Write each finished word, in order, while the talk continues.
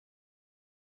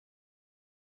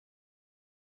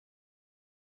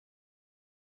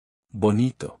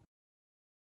Bonito.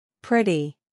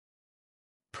 Pretty.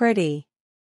 Pretty.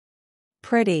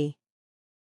 Pretty.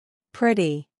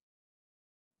 Pretty.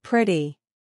 Pretty.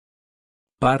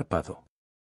 Párpado.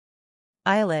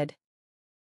 Eyelid.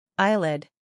 Eyelid.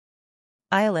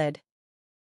 Eyelid.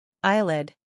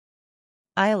 Eyelid.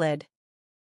 Eyelid.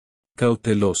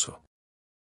 Cauteloso.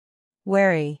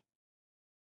 Wary.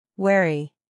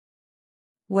 Wary.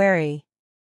 Wary.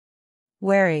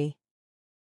 Wary.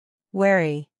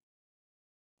 Wary.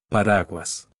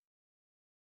 Paraguas.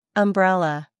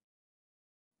 Umbrella.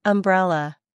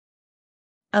 Umbrella.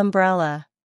 Umbrella.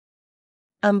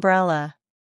 Umbrella.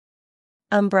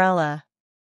 Umbrella.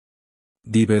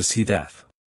 Diversidad.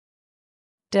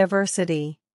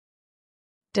 Diversity.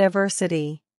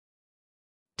 Diversity.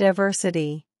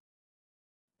 Diversity.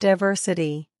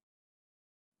 Diversity.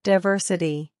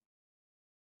 Diversity.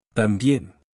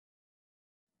 También.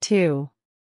 Two.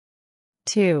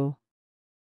 Two.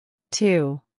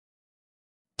 Two.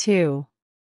 Two.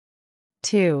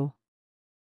 Two.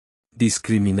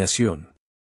 Discriminación.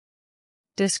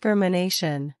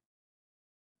 Discrimination.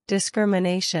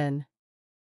 Discrimination.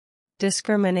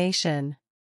 Discrimination.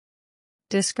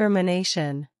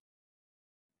 Discrimination.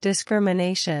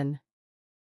 Discrimination.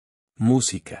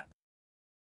 Música.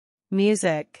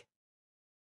 Music.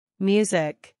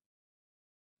 Music.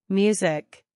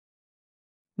 Music.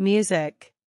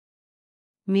 Music.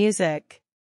 Music.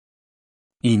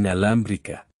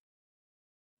 Inalámbrica.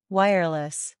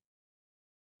 Wireless.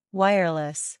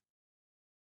 Wireless.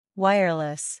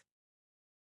 Wireless.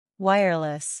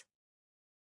 Wireless.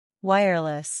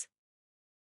 Wireless.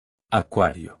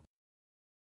 Acuario.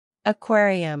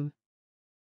 Aquarium.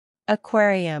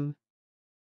 Aquarium.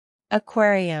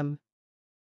 Aquarium.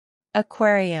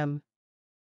 Aquarium.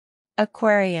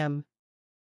 Aquarium.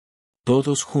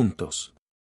 Todos juntos.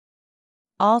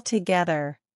 All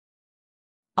together.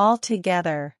 All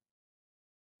together.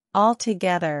 All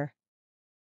together.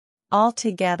 All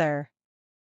together.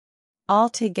 All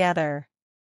together.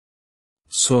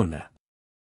 Zona.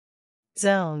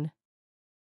 Zone.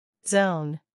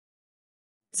 Zone.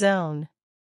 Zone.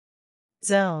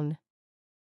 Zone.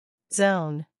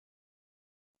 Zone.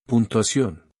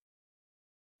 Puntuación.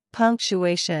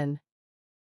 Punctuation.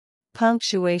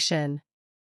 Punctuation.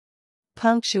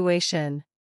 Punctuation.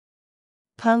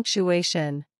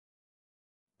 Punctuation.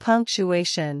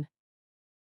 Punctuation.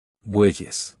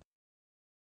 Bueyes.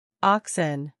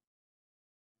 Oxen.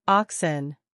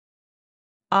 Oxen.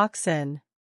 Oxen.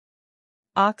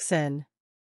 Oxen.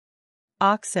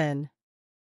 Oxen.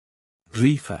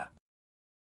 Rifa.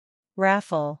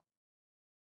 Raffle.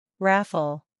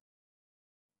 Raffle.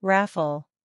 Raffle.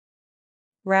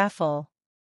 Raffle.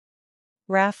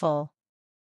 Raffle.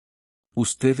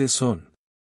 Ustedes son.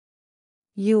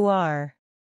 You are.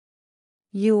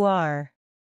 You are.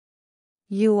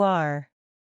 You are.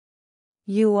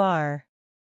 You are.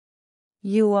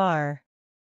 You are.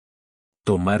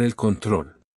 Tomar el control.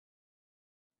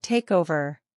 Take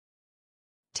over.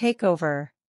 Take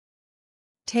over.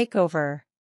 Take over.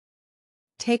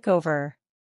 Take over.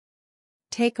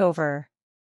 Take over.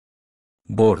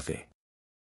 Borde.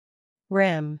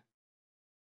 Rim.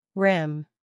 Rim.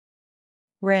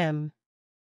 Rim.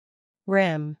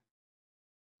 Rim.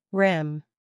 Rim.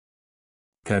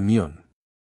 Camión.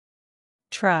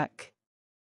 Truck.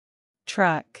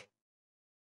 Truck.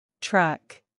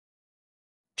 Truck.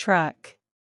 Truck.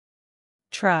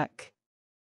 Truck.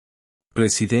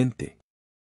 Presidente.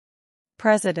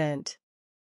 President.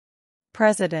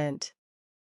 President.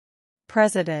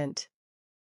 President.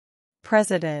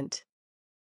 President.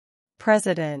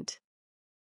 President.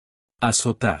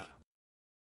 Azotar.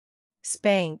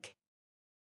 Spank.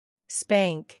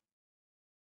 Spank.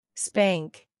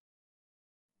 Spank.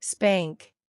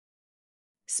 Spank.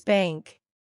 Spank.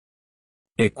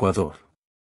 Ecuador.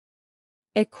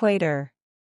 Equator.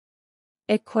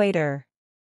 Equator.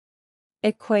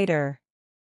 Equator.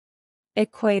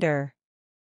 Equator.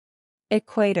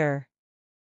 Equator.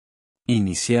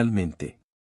 Inicialmente.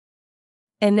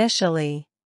 Initially.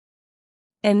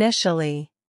 Initially.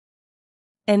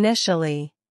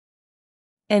 Initially.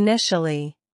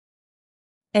 Initially.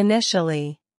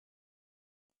 Initially.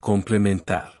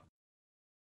 Complementar.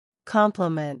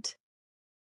 Complement.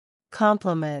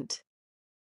 Complement.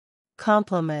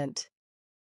 Complement.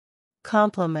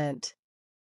 Complement.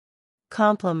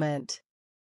 Complement.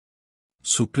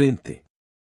 Suplente.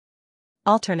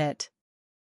 Alternate.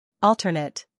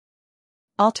 Alternate.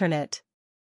 Alternate.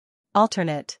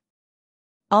 Alternate.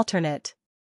 Alternate.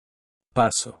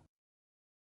 Paso.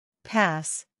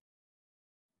 Pass.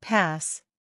 Pass.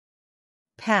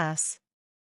 Pass.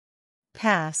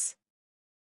 Pass.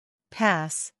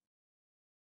 Pass.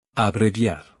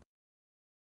 Abreviar.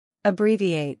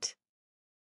 Abbreviate.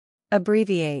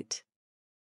 Abbreviate.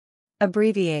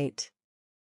 Abbreviate.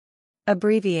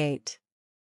 Abbreviate.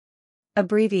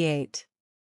 Abbreviate.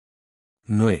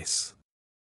 Nuez.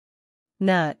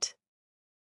 Nut.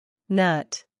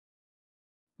 Nut.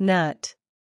 Nut.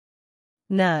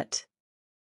 Nut.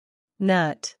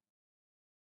 Nut.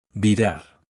 Virar.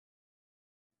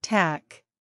 Tack.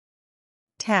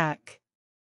 Tack.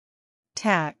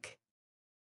 Tack.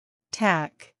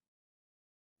 Tack.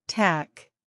 Tack.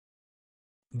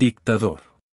 Dictador.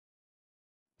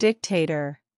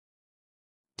 Dictator.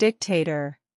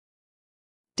 Dictator.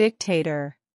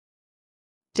 Dictator.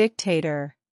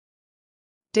 Dictator.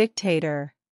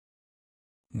 Dictator.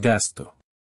 Gasto.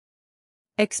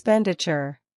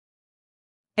 Expenditure.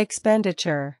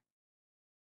 Expenditure.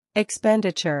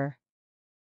 Expenditure.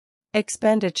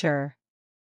 Expenditure.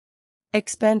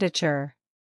 Expenditure.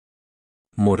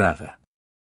 Morada.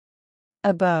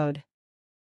 Abode.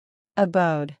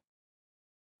 Abode.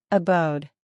 Abode.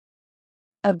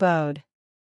 Abode.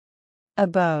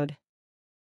 Abode.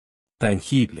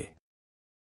 Tangible.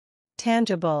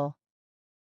 Tangible.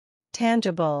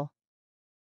 Tangible.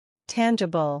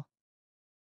 Tangible.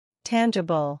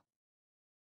 Tangible.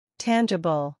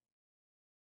 Tangible.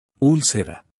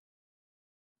 Úlcera.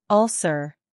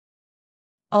 Ulcer.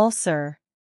 Ulcer.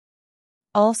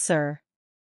 Ulcer.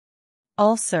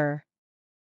 Ulcer.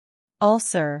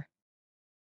 Ulcer.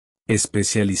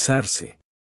 Especializarse.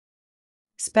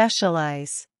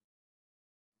 Specialize.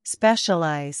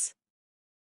 Specialize.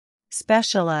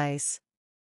 Specialize.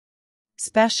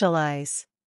 Specialize.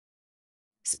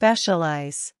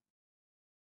 Specialize.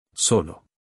 Solo.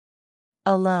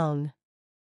 Alone.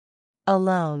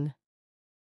 Alone.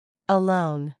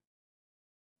 Alone.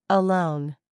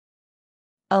 Alone.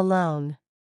 Alone.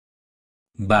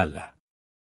 Bala.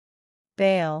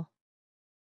 Bail.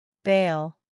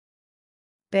 Bail.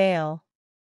 Bail.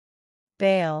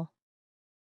 Bail.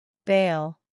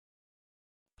 Bail.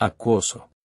 Acuoso.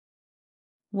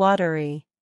 Watery.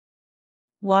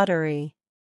 Watery.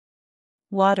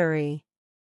 Watery.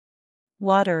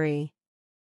 Watery.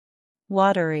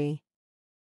 Watery.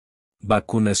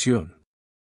 Vacunación.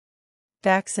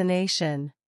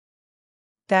 Vaccination.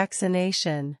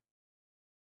 Vaccination.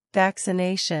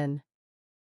 Vaccination.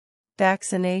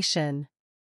 Vaccination.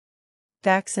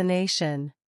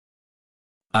 Vaccination.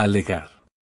 Alegar.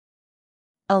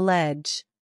 Allege.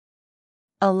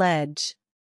 Allege.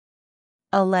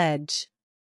 Allege.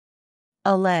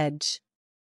 Allege.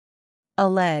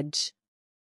 Allege.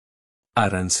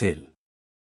 Arancel.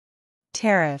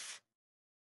 Tariff.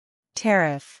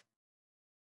 Tariff.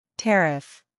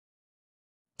 Tariff.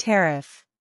 Tariff.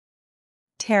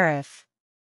 Tariff.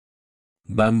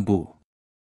 Bambú.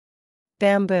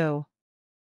 Bamboo.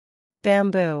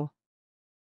 Bamboo.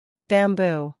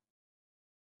 Bamboo.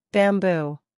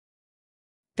 Bamboo.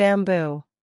 Bamboo.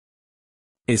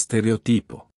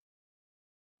 Estereotipo.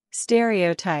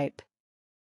 Stereotype.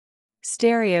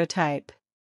 Stereotype.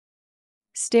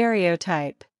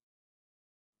 Stereotype.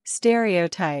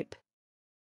 Stereotype.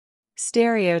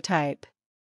 Stereotype.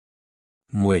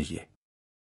 Muelle.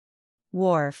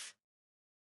 Wharf.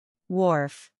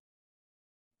 Wharf.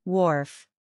 Wharf.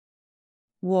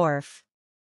 Wharf.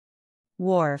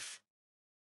 Wharf.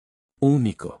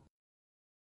 Único.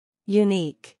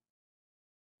 Unique.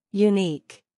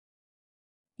 Unique.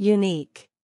 Unique.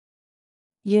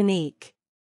 Unique.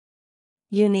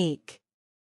 Unique.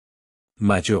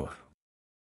 Mayor.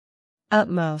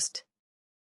 Utmost.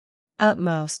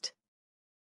 Utmost.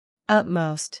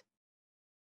 Utmost.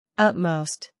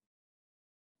 Utmost.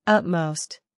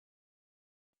 Utmost.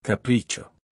 Capricho.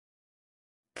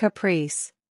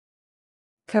 Caprice.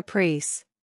 Caprice.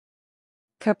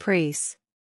 Caprice.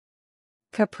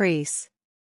 Caprice.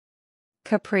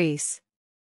 Caprice.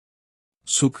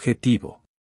 Subjetivo.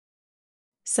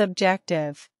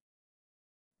 Subjective.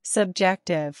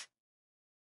 Subjective.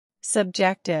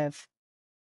 Subjective.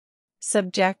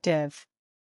 Subjective.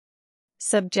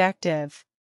 Subjective.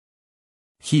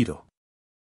 Giro.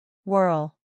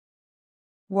 Whirl.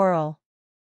 Whirl.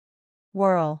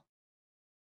 Whirl.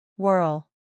 Whirl.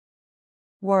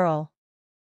 Whirl.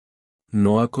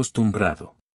 No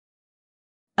acostumbrado.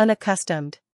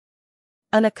 Unaccustomed.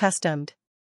 Unaccustomed.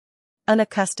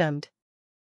 Unaccustomed.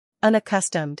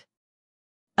 Unaccustomed.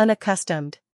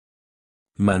 Unaccustomed.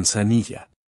 Manzanilla.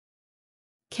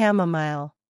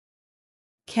 Chamomile.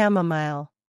 Chamomile.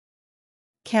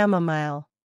 Chamomile.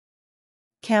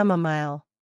 Chamomile.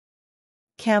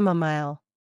 Chamomile.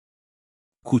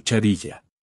 Cucharilla.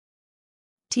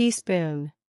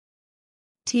 Teaspoon.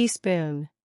 Teaspoon.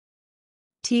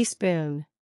 Teaspoon.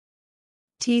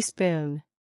 Teaspoon.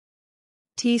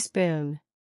 teaspoon,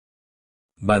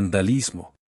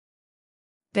 vandalismo,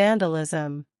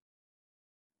 vandalism,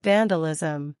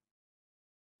 vandalism,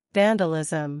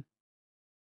 vandalism,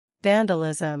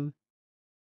 vandalism,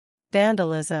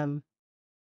 vandalism,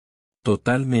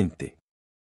 totalmente,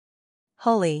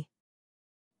 holy,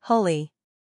 holy,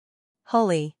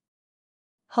 holy,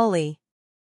 holy,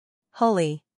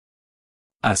 holy,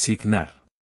 asignar,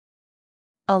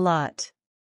 a lot,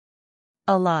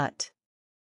 a lot,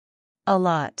 a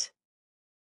lot,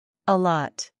 a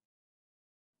lot,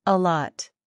 a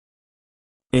lot,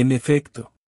 en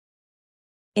efecto,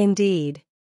 indeed,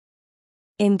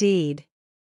 indeed,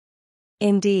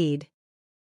 indeed,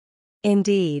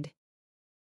 indeed,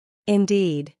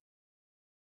 indeed,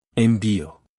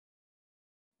 envío,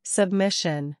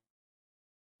 submission,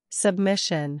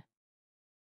 submission,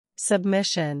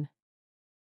 submission,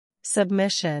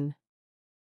 submission,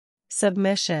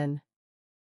 submission,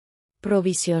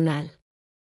 provisional,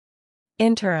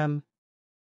 interim,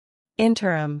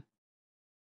 interim,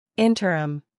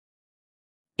 interim,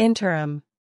 interim,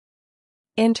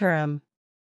 interim,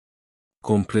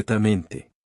 completamente,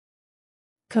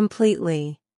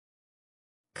 completely,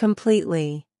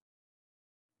 completely,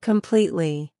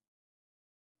 completely,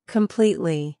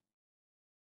 completely,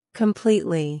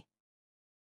 completely,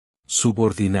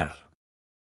 subordinar,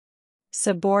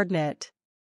 subordinate,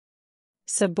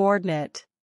 subordinate,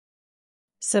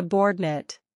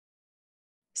 subordinate,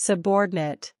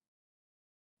 subordinate,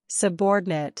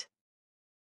 subordinate,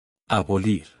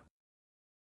 abolir,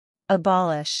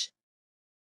 abolish,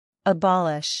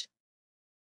 abolish,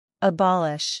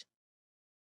 abolish,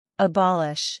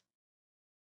 abolish,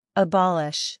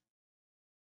 abolish,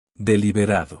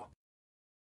 deliberado,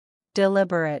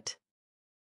 deliberate,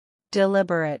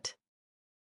 deliberate,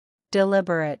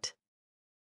 deliberate,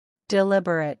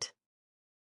 deliberate,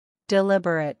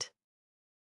 deliberate,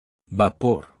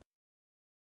 vapor,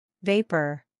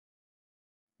 vapor,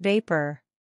 vapor,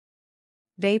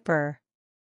 vapor,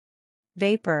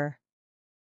 vapor,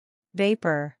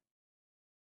 vapor,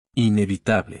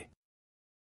 inevitable,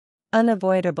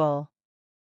 unavoidable,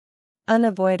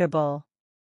 unavoidable,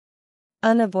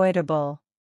 unavoidable,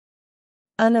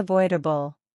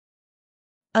 unavoidable,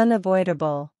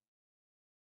 unavoidable,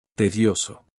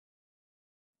 tedioso,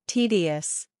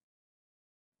 tedious,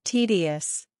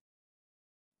 tedious,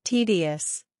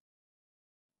 tedious,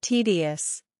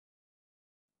 tedious,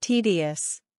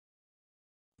 tedious,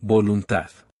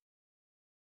 voluntad,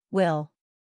 will,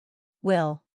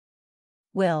 will,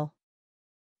 will,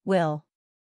 will,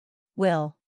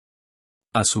 will,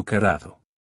 azucarado,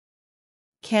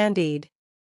 candied,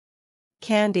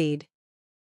 candied,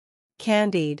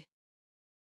 candied,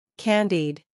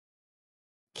 candied,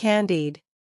 candied,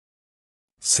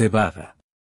 cebada,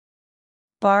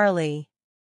 barley,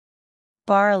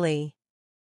 barley,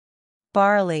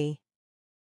 barley,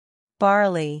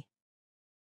 barley,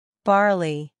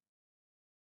 barley,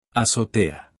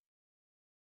 azotea,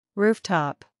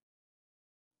 rooftop,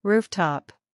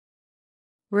 rooftop,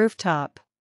 rooftop,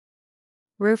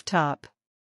 rooftop,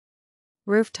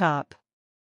 rooftop,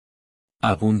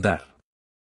 abundar,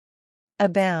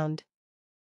 abound,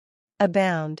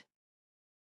 abound,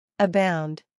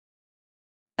 abound,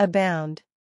 abound,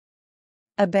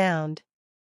 abound,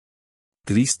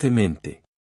 tristemente,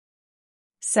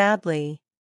 sadly,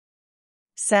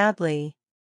 sadly,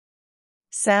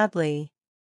 sadly,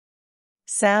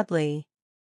 sadly,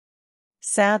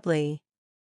 sadly,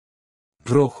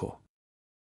 rojo,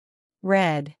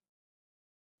 red,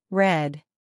 red,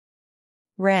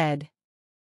 red,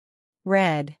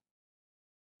 red,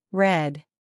 red,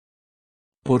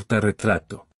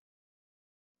 portarretrato,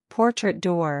 portrait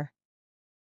door,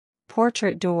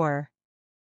 portrait door,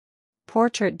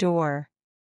 portrait door,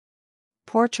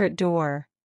 portrait door,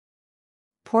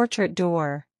 portrait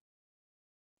door,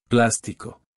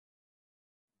 plástico,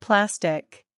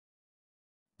 plastic,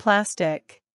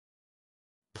 plastic,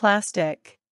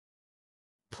 plastic,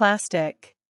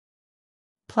 plastic,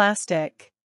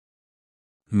 plastic,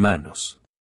 manos,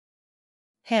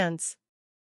 hands,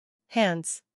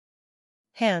 hands,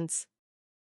 hands,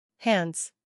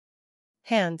 hands,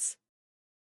 hands,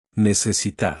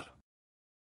 necesitar,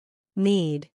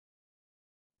 need,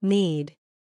 need,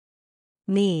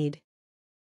 need,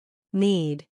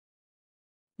 need,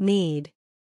 need,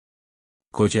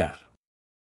 collar,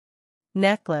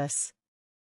 necklace,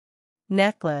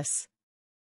 necklace,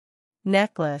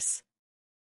 necklace,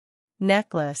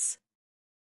 necklace,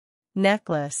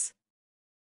 necklace,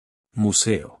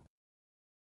 museo,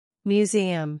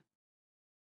 museum,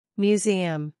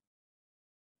 museum,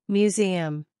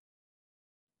 museum,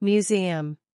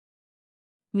 museum,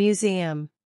 museum,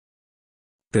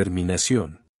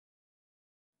 Terminación.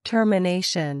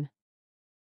 termination,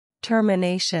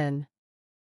 termination,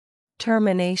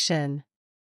 termination,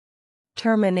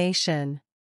 termination,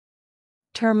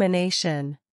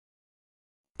 termination,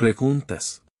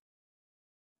 Preguntas.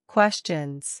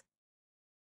 questions,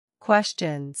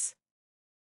 questions,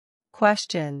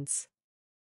 questions,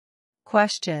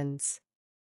 questions,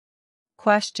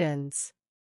 questions,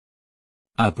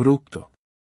 Abrupto.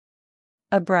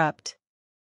 abrupt,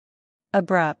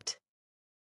 abrupt,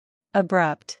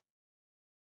 abrupt,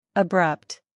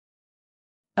 abrupt,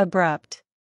 abrupt,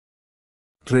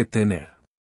 Retener.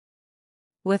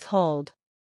 withhold,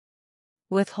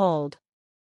 withhold,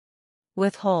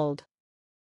 withhold,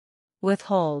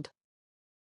 withhold,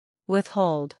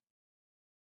 withhold,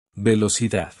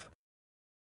 Velocidad.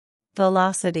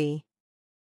 velocity,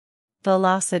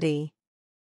 velocity,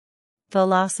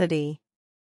 velocity,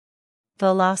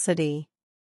 velocity,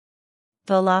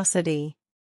 velocity,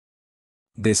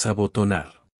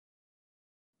 Desabotonar.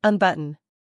 unbutton,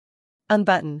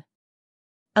 unbutton,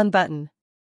 unbutton,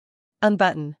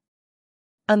 unbutton,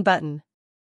 unbutton,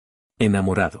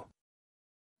 Enamorado.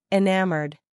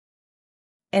 enamored,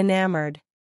 enamored,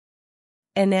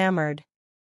 enamored,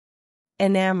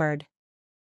 enamored,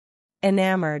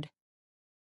 enamored,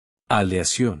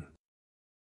 Aleación.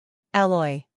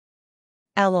 alloy,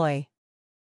 alloy,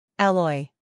 alloy,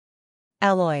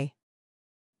 alloy,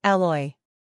 alloy,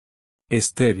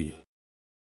 Estéril.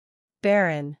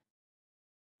 barren,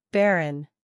 barren,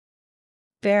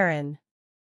 barren,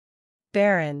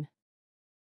 barren,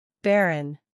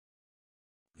 barren,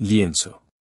 Lienzo.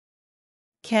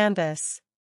 canvas,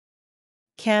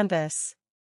 canvas,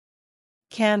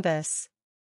 canvas,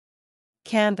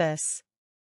 canvas,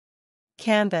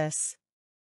 canvas,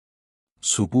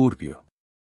 Suburbio.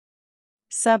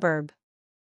 suburb,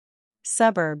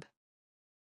 suburb,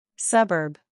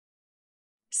 suburb,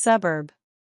 suburb,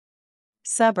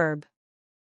 suburb,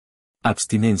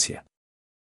 Abstinencia.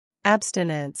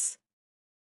 abstinence,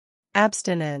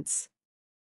 abstinence,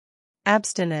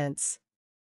 abstinence,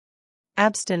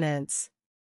 abstinence,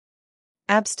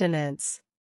 abstinence,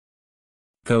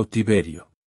 Cautiverio.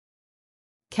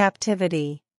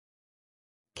 captivity,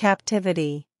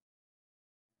 captivity,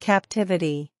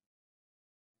 captivity,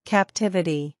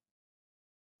 captivity,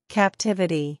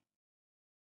 captivity,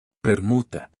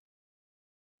 Permuta.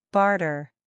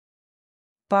 barter,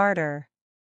 barter,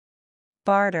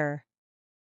 barter,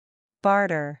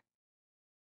 barter,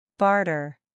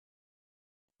 barter,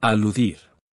 Aludir.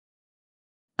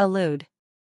 allude,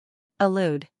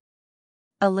 allude,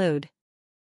 allude,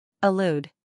 allude,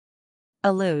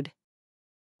 allude,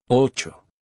 8.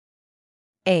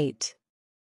 8,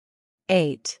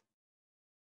 8,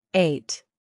 8,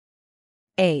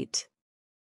 8,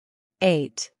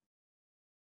 8,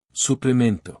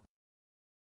 Suplemento.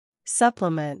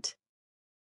 supplement,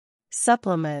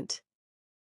 supplement,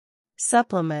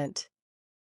 supplement,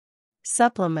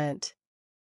 supplement,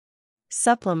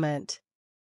 supplement,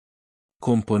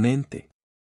 Componente.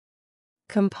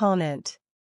 component,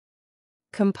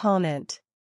 component,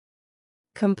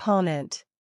 component,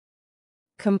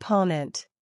 component,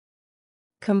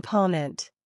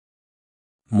 component,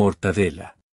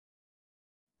 Mortadela.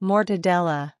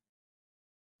 mortadella,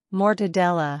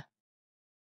 mortadella,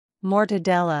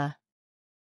 mortadella,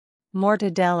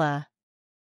 mortadella,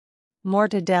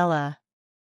 mortadella,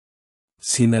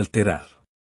 Sin alterar.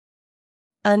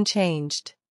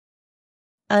 unchanged,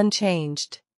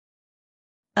 unchanged,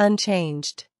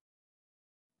 unchanged,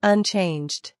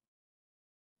 unchanged,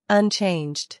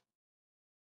 unchanged,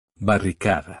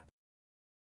 Barricada.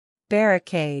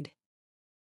 barricade,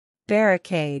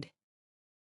 barricade,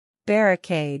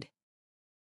 barricade,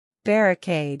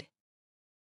 barricade,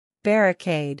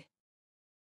 barricade,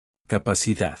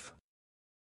 Capacidad.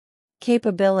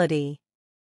 capability,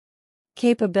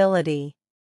 capability,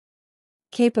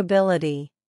 capability,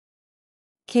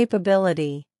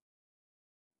 capability,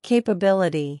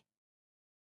 capability,